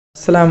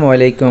Assalamu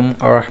alaikum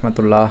wa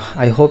rahmatullah.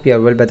 I hope you are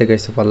well by the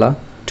grace of Allah.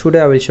 Today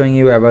I will showing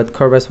you about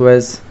Corvus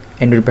OS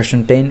Android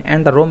version 10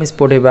 and the ROM is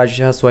ported by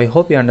Asia, so I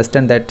hope you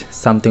understand that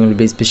something will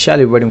be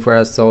specially waiting for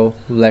us, so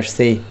let's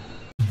see.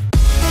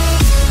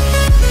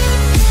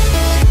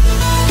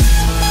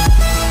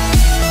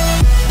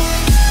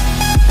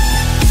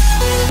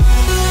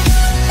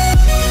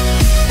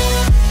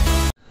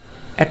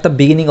 At the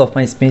beginning of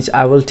my speech,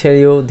 I will tell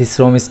you this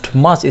ROM is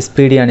much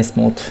speedy and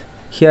smooth.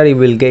 Here you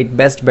will get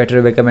best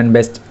battery backup and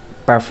best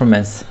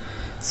performance.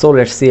 So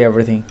let's see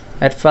everything.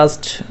 At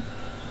first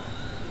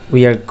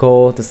we are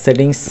go the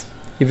settings.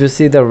 If you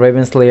see the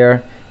Ravens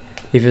layer,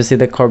 if you see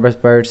the Corvus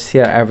birds,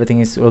 here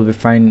everything will be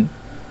fine.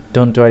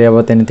 Don't worry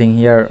about anything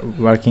here.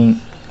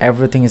 Working,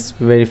 everything is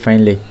very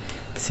finely.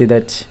 See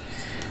that?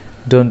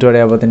 Don't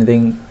worry about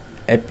anything.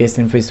 FPS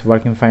info is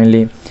working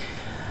finely.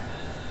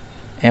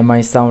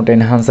 MI sound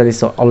enhancer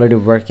is already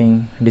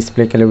working.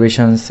 Display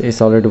calibrations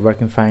is already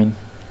working fine.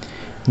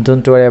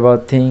 Don't worry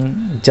about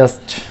thing,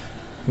 just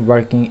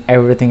working,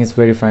 everything is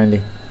very finely.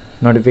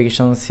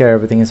 Notifications, here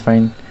everything is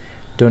fine.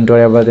 Don't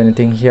worry about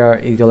anything. Here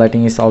eagle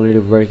lighting is already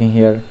working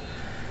here.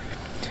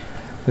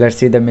 Let's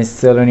see the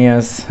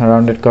miscellaneous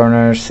rounded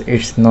corners,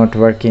 it's not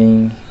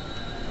working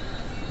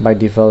by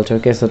default.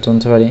 Okay, so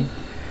don't worry,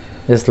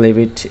 just leave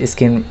it.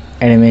 Skin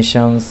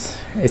animations,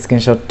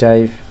 screenshot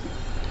type,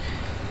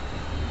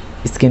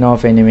 skin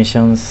off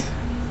animations,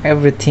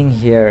 everything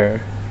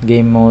here.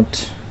 Game mode,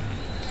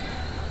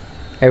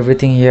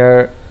 everything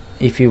here.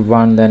 If you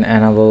want, then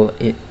enable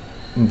it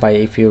by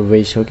if you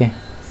wish. Okay,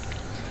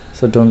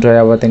 so don't worry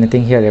about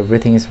anything. Here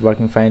everything is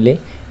working finely.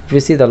 If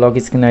you see the lock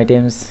screen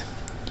items,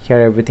 here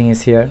everything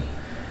is here.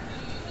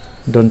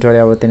 Don't worry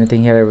about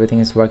anything. Here everything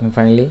is working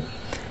finely.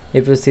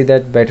 If you see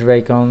that battery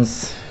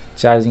icons,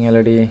 charging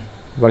LED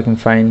working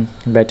fine,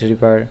 battery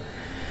power,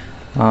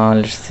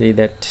 let's see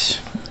that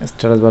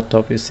status bar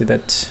top, you see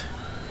that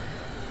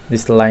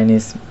this line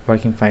is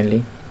working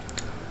finely.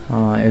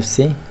 You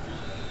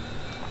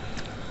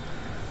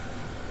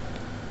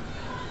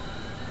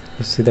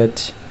see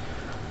that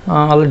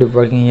already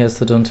working here,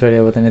 so don't worry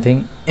about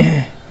anything.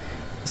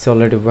 It's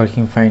already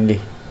working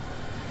finely.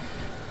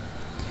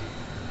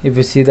 If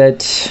you see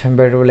that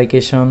battery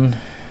location,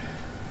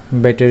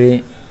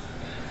 battery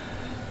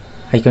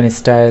icon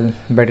style,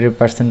 battery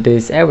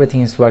percentage,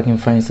 everything is working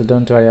fine, so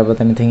don't worry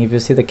about anything. If you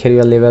see the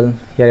carrier level,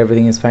 here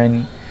everything is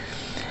fine.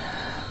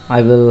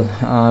 I will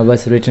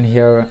was written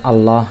here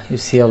Allah, you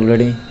see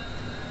already,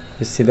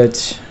 you see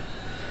that,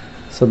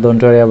 so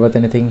don't worry about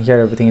anything. Here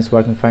everything is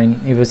working fine.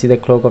 If you see the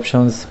clock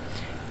options,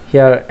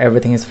 here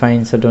everything is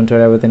fine, so don't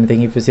worry about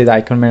anything. If you see the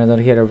icon manager,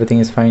 here everything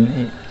is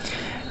fine.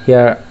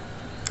 Here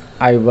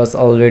I was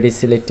already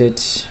selected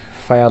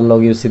fire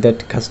logo, you see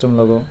that custom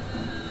logo,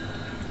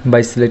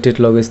 by selected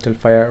logo is still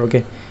fire.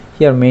 Okay,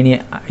 here many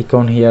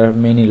icon, here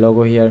many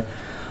logo here.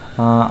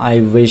 I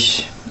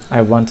wish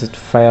I wanted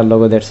fire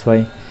logo, that's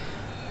why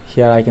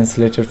here I can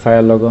select a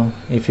fire logo.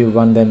 If you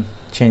want, then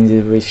change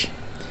the wish.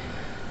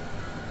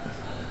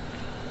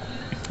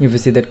 If you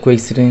see that quick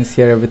settings,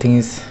 here everything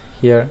is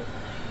here,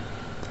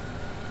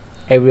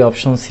 every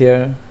options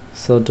here,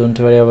 so don't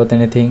worry about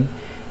anything.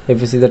 If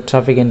you see the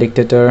traffic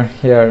indicator,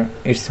 here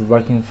it's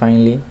working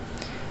finely,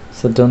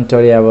 so don't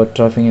worry about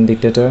traffic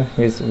indicator,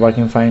 it's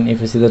working fine.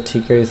 If you see the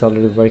ticker, is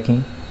already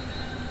working.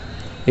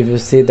 If you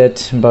see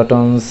that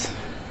buttons,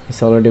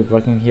 it's already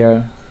working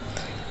here.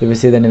 If you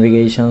see the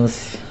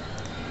navigations,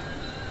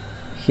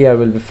 here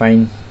will be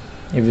fine.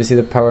 If you see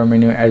the power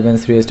menu,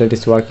 advanced restart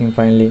is working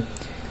finely.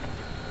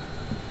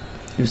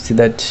 You see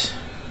that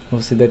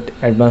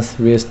advanced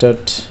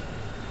restart,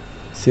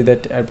 see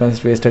that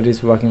advanced restart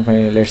is working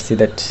fine. Let's see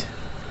that,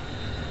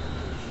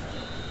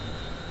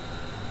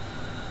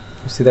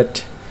 you see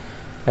that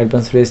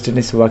advanced restart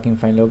is working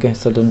fine. Okay,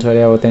 so don't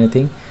worry about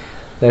anything.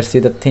 Let's see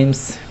the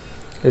themes.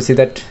 You see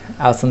that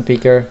awesome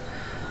picker,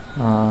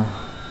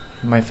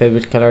 my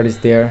favorite color is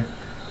there,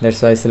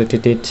 that's why I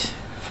selected it.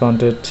 Font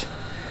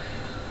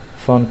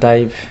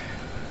type,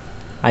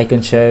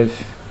 icon shape,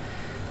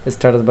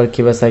 status bar,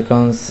 keyboard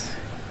icons,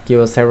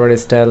 keyboard server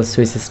style,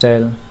 switch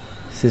style,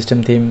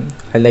 system theme.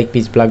 I like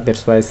pitch black,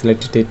 that's why I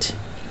selected it.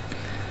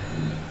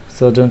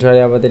 So don't worry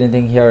about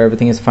anything. Here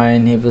everything is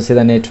fine. If you see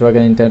the network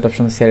and internet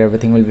options, here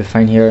everything will be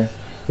fine here.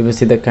 If you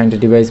see the country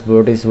device,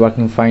 board is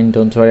working fine,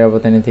 don't worry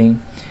about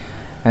anything.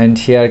 And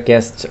here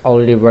cache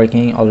already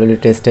working, already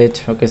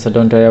tested. Okay, so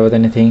don't worry about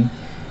anything.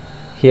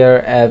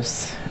 Here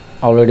apps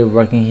already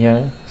working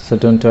here, so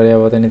don't worry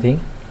about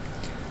anything.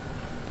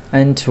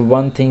 And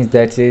one thing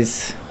that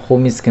is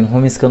home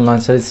screen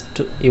launcher is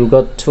you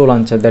got two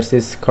launcher, that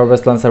is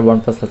Corvus launcher,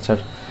 OnePlus launcher.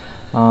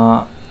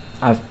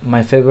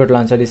 My favorite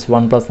launcher is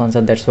OnePlus launcher,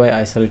 that's why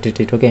I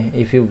selected it. Okay,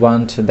 if you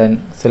want, then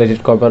select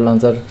it Corvus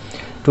launcher.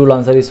 Two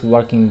launcher is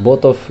working,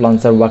 both of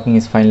launcher working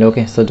is fine.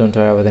 Okay, so don't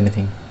worry about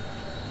anything.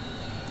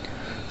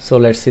 So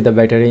let's see the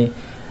battery.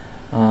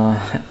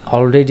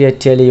 Already I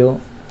tell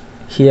you,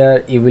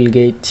 here you will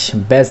get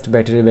best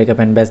battery backup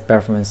and best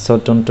performance, so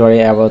don't worry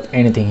about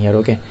anything here.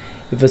 Okay,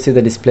 if you see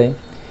the display,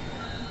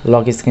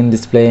 lock screen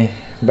display,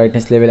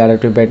 brightness level,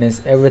 adaptive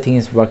brightness, everything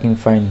is working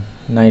fine.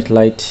 Night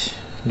light,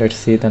 let's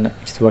see then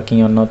it's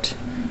working or not.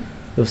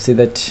 You see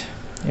that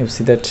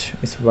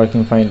it's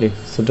working finely,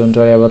 so don't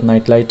worry about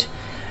night light.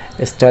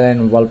 Style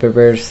and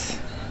wallpapers,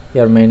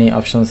 there are many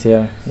options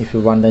here. If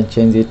you want, then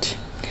change it.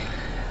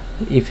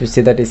 If you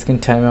see that screen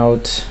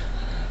timeout,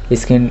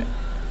 screen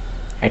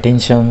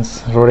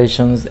attentions,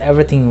 rotations,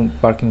 everything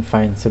working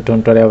fine, so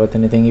don't worry about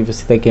anything. If you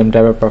see the game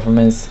driver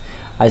performance,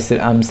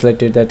 I'm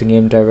selected that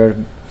game driver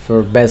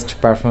for best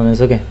performance.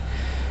 Okay,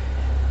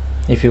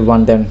 if you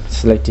want, then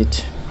select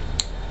it.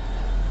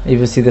 If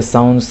you see the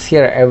sounds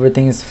here,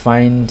 everything is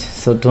fine,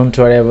 so don't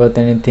worry about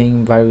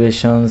anything.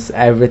 Vibrations,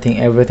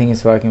 everything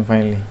is working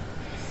finely.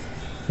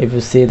 If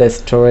you see the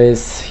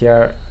storage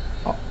here,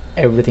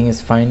 everything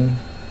is fine.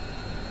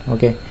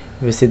 Okay,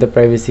 if you see the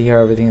privacy here,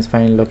 everything is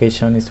fine.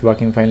 Location is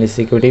working finely.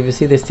 Security, if you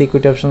see the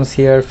security options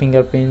here,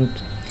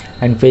 fingerprint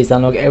and face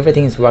unlock,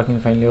 everything is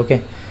working finely.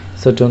 Okay,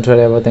 so don't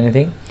worry about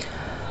anything.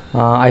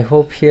 I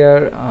hope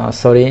here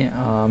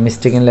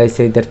mistakenly I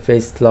said that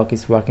face lock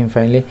is working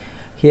finely.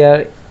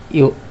 Here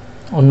you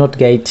will not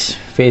get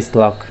face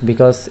lock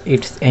because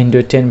it's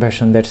Android 10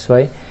 version, that's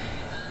why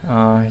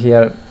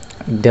here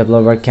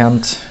developer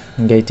can't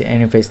get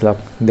any face lock.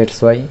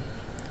 That's why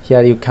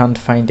here you can't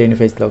find any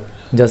face lock,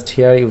 just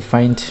here you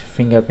find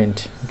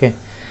fingerprint. Okay,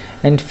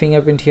 and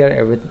fingerprint here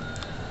everything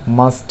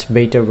must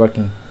better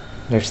working.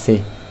 Let's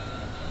see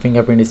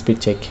fingerprint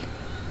speed check.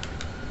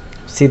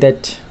 See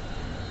that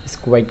is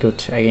quite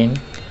good. Again,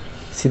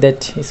 see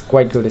that is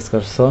quite good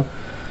score. So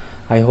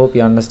I hope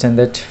you understand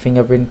that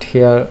fingerprint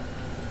here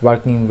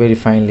working very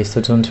finely,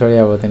 so don't worry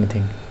about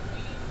anything.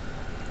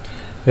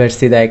 Let's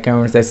see the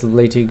accounts,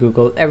 accessibility,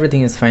 Google,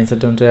 everything is fine, so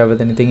don't worry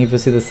about anything. If you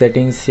see the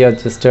settings here,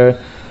 just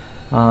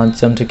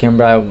jump to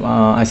camera,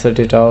 I set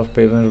it off,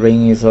 prevent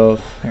ring is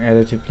off,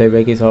 adaptive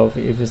playback is off.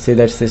 If you see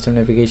that system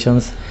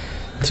navigations,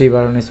 3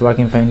 button is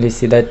working finely.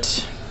 See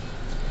that,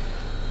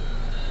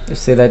 you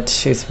see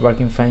that is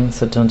working fine,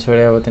 so don't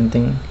worry about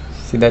anything.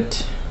 See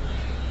that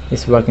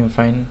is working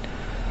fine.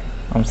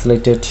 I'm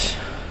selected.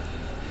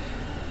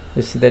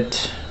 You see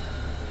that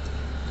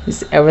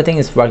everything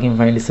is working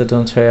finely, so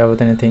don't worry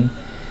about anything.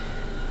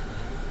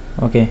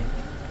 Okay,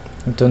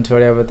 don't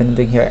worry about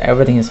anything here,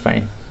 everything is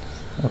fine.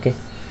 Okay,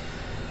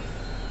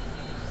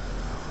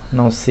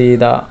 now see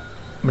the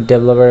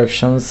developer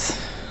options.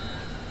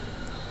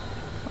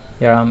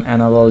 Here I'm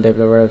enable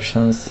developer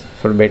options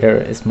for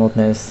better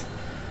smoothness,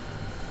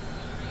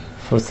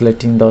 for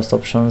selecting those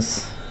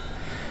options.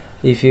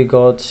 If you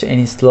got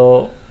any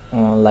slow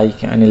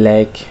like any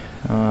lag,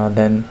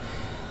 then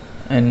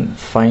and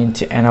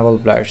find enable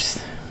blurs.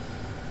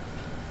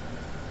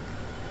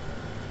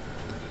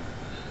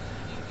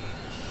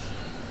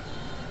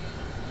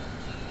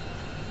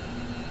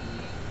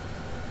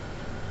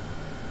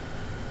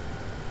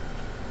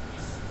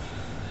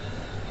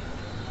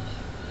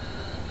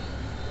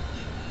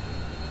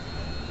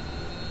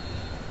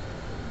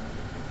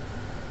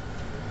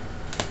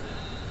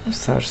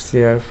 Search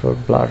here for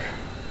blur.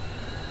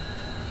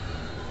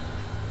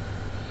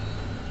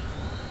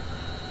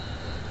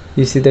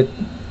 You see that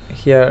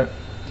here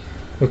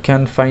you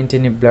can't find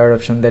any blur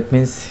option. That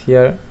means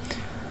here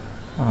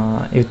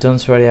you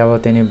don't worry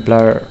about any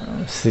blur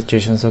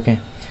situations. Okay,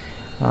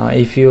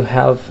 if you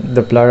have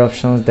the blur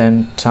options,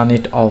 then turn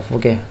it off.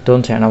 Okay,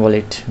 don't enable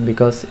it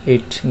because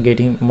it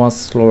getting much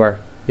slower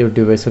your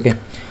device. Okay,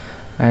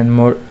 and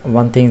more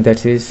one thing,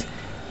 that is,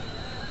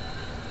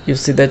 you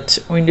see that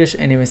window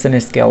animation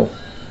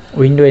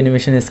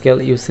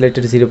scale, you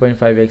selected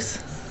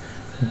 0.5x,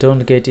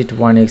 don't get it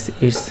 1x,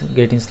 it's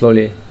getting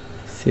slowly.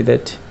 See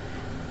that,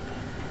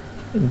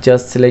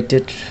 just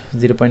selected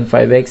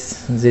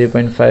 0.5x,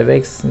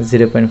 0.5x,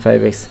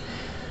 0.5x,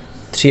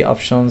 3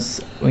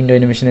 options: window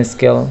animation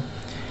scale,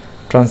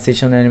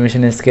 transition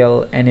animation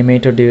scale,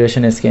 animator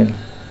duration scale,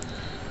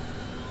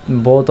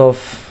 both of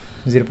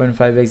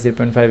 0.5x,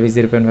 0.5x,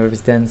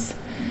 0.5x. Then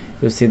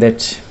you see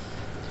that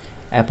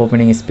app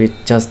opening speed,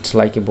 just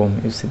like a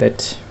boom. You see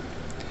that,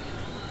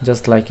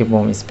 just like a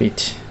boom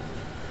speed.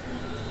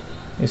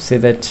 You see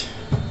that,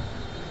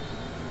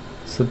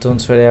 so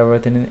don't worry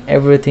about anything,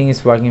 everything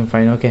is working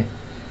fine. Okay,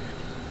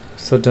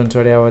 so don't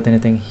worry about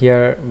anything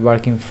here,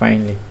 working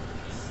finely.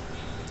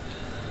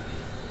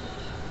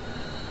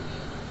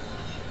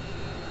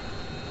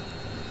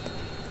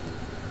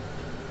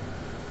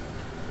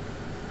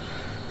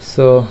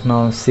 So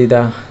now see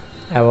the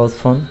about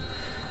phone.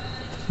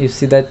 You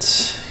see that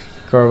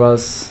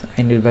Corvus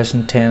Android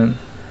version 10.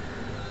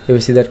 You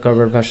see that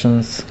Corvus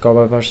versions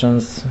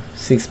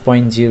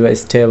 6.0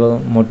 stable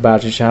mode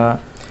battery saha.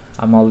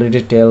 I'm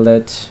already tell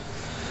that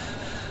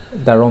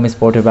the ROM is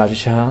ported battery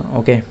saha.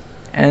 Okay,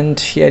 and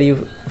here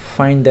you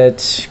find that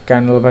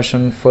KerneL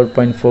version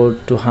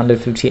 4.4 to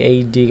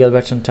 158, Deagle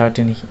version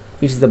 13.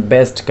 It's the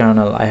best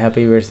KerneL I have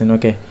ever seen.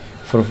 Okay,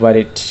 for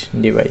Whyred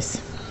device,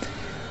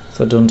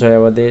 so don't worry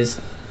about this.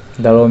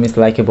 The ROM is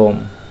like a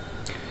bomb.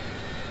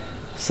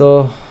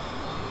 So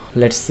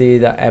let's see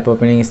the app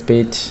opening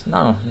speed.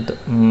 No,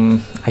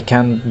 I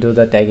can't do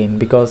that again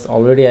because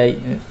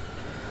already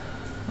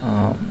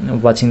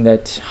watching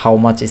that how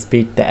much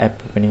speed the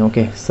app opening.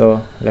 Okay,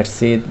 so let's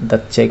see the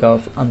check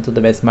of onto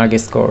the best market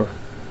score.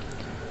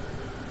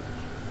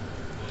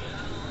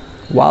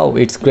 Wow,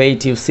 it's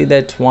great. You see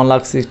that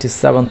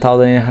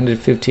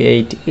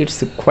 1,67,858.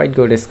 It's a quite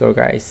good score,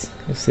 guys.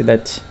 You see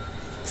that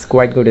it's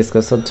quite good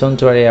score, so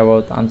don't worry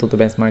about onto the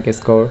best market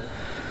score.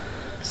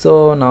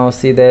 So now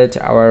see that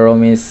our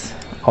ROM is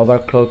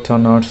overclocked or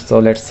not. So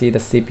let's see the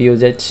CPU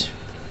usage.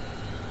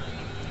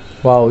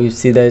 Wow, you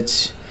see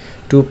that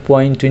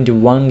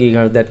 2.21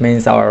 gigahertz. That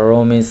means our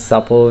ROM is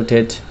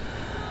supported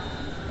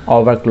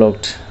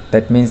overclocked.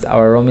 That means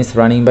our ROM is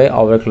running by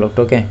overclocked.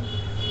 Okay,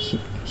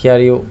 here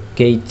you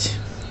get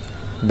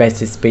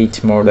best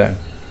speed more than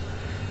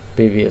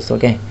previous.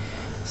 Okay,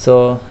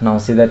 so now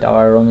see that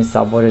our ROM is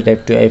supported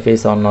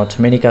F2FS or not.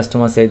 Many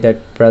customers say that,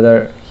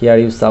 brother, here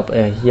you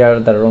here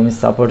the ROM is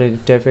supported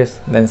F2FS.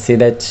 Then see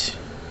that,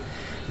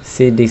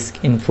 see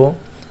disk info.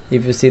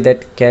 If you see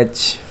that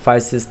catch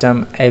file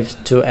system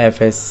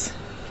F2FS,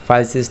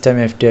 file system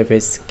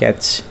F2FS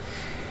catch.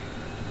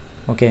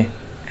 Okay,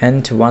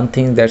 and one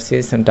thing that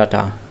is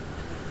data.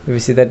 If you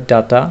see that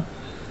data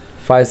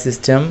file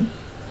system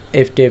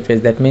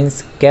F2FS, that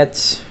means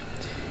catch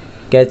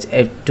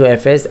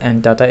F2FS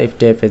and data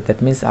F2FS.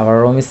 That means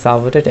our ROM is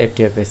supported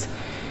F2FS.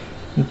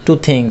 Two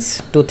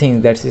things,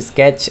 that is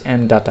catch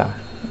and data.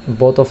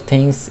 Both of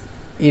things,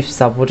 if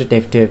supported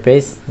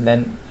F2FS,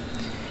 then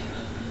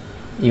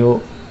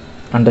you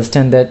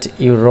understand that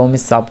your ROM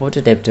is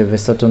supported F2FS.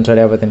 So don't worry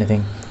about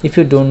anything. If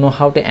you don't know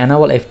how to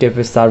enable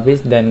F2FS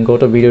service, then go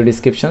to video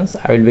descriptions.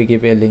 I will be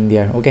giving a link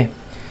there. Okay,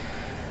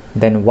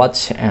 then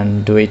watch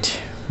and do it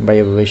by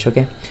your wish.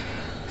 Okay,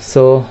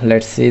 so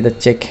let's see the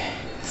check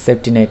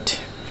safety net.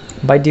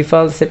 By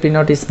default, safety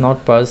net is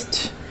not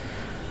passed.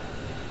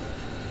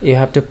 You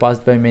have to pass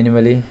by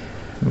manually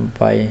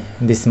by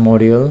this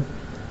module.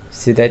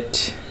 See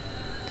that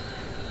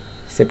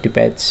safety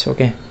patch.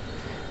 Okay,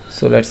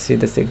 so let's see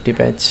the safety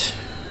patch,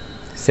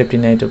 safety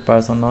net to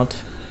pass or not.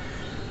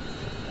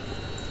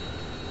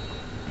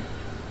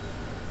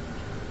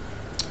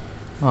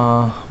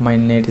 My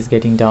net is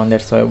getting down,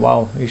 that's why.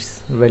 Wow,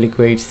 it's really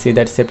great. See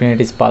that safety net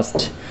is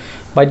passed.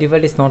 By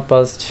default it's not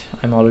passed.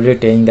 I'm already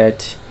telling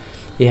that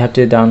you have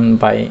to done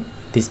by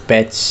this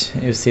patch.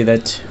 You see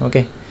that.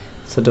 Okay,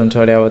 so don't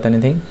worry about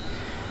anything.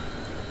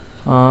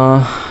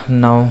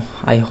 Now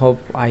I hope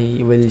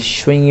I will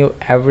showing you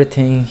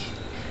everything.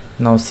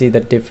 Now see the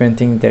different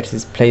thing, that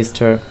is Play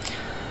Store.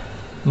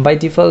 By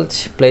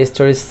default Play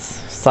Store is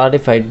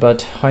certified,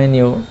 but when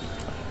you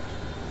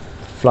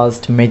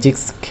flashed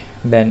Magisk,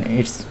 then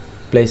it's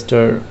Play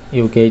Store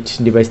you get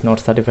device not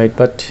certified,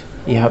 but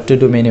you have to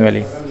do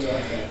manually.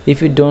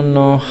 If you don't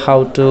know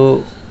how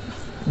to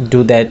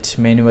do that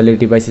manually,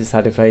 device is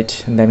certified,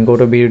 then go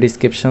to video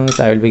descriptions.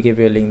 I will be give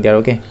you a link there.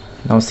 Okay,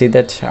 now see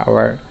that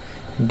our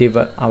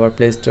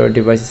Play Store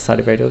device is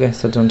certified. Okay,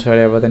 so don't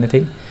worry about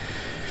anything.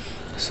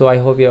 So I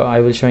hope I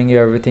will showing you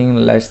everything.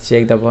 Let's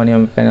check the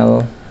volume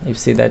panel. You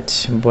see that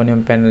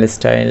volume panel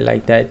style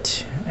like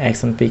that,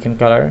 accent pick and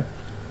color.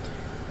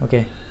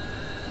 Okay,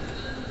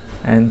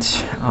 and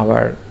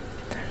our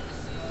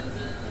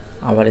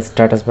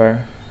status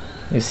bar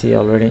you see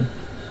already.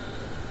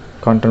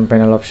 Control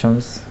panel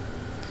options,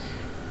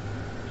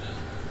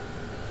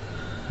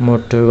 more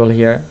toggle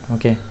here.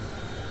 Okay,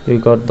 you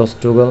got those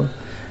toggle.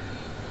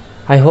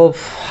 I hope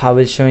I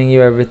will showing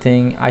you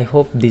everything. I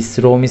hope this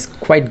ROM is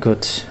quite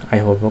good, I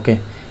hope. Okay,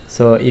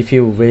 so if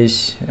you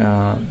wish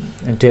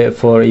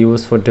for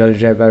use for dual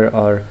driver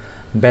or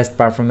best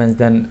performance,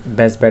 then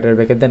best battery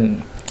backup,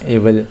 then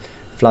you will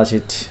flash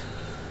it.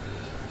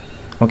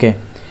 Okay,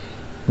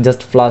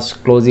 just flash,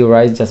 close your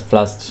eyes, just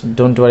flash,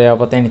 don't worry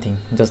about anything,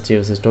 just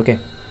use it. Okay,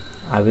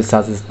 I will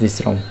suggest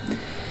this ROM.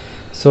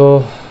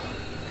 So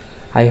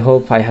I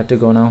hope I have to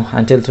go now.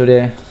 Until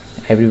today,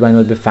 everyone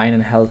will be fine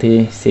and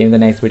healthy. See you in the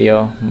next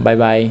video. Bye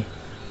bye.